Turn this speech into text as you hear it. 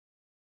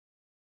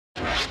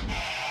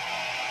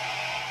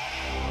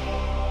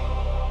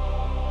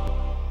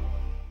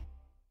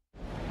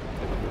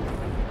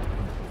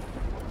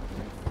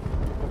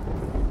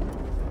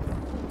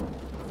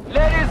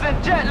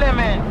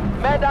Gentlemen,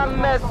 mesdames,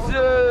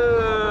 messieurs.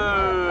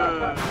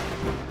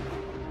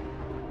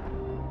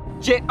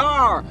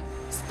 JR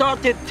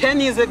started 10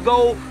 years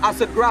ago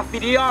as a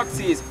graffiti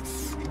artist,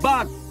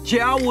 but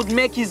JR would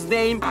make his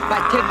name by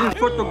taking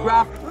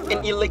photographs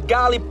and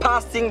illegally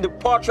passing the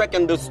portrait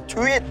on the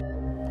street.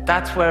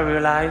 That's where I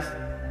realized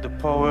the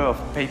power of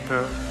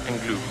paper and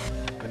glue.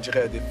 On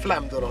dirait des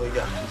flammes dans le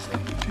regard.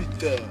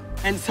 Putain.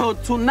 And so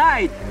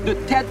tonight, the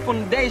TED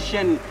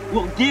Foundation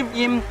will give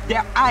him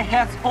their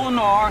highest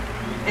honor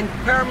and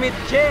permit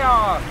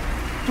JR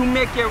to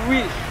make a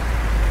wish.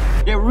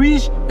 A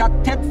wish that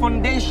TED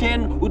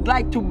Foundation would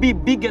like to be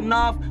big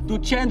enough to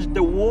change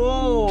the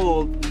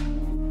world.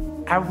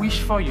 I wish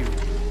for you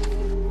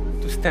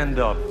to stand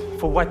up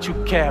for what you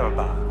care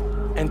about.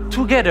 And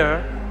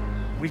together,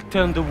 we'll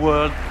turn the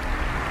world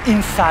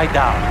inside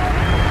out.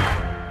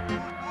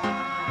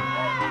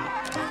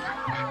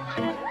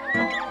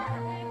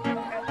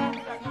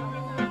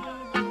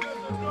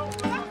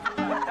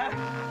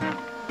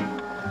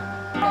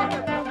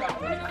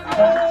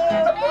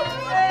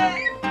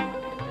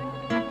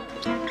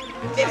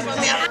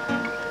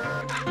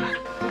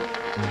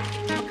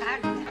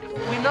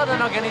 We're not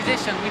an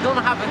organization, we don't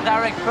have a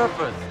direct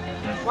purpose.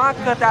 Moi,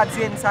 quand t'as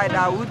dit inside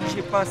out,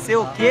 j'ai pensé,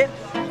 OK,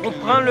 on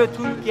prend le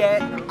truc qui est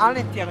à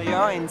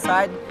l'intérieur,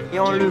 inside, et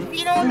on le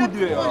fout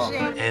dehors.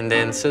 And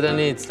then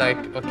suddenly it's like,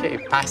 okay,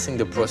 passing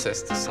the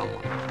process to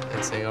someone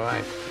and saying, all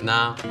right,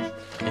 now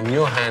in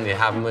your hand you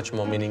have much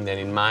more meaning than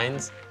in mine,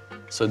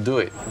 so do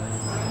it.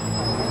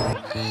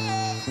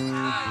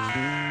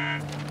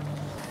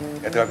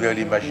 À travers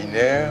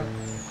l'imaginaire,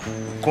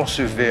 vous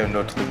concevez un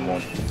autre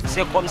monde.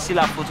 C'est comme si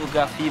la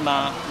photographie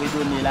m'a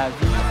redonné la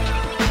vie.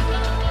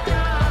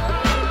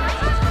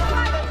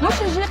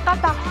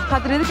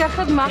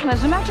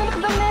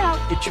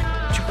 Et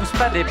tu pousses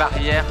pas des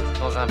barrières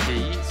dans un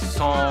pays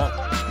sans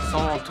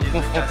te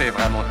confronter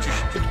vraiment.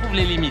 Tu trouves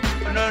les limites.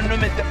 Ne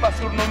mettez pas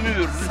sur nos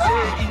murs.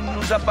 Il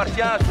nous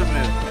appartient à ce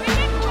mur.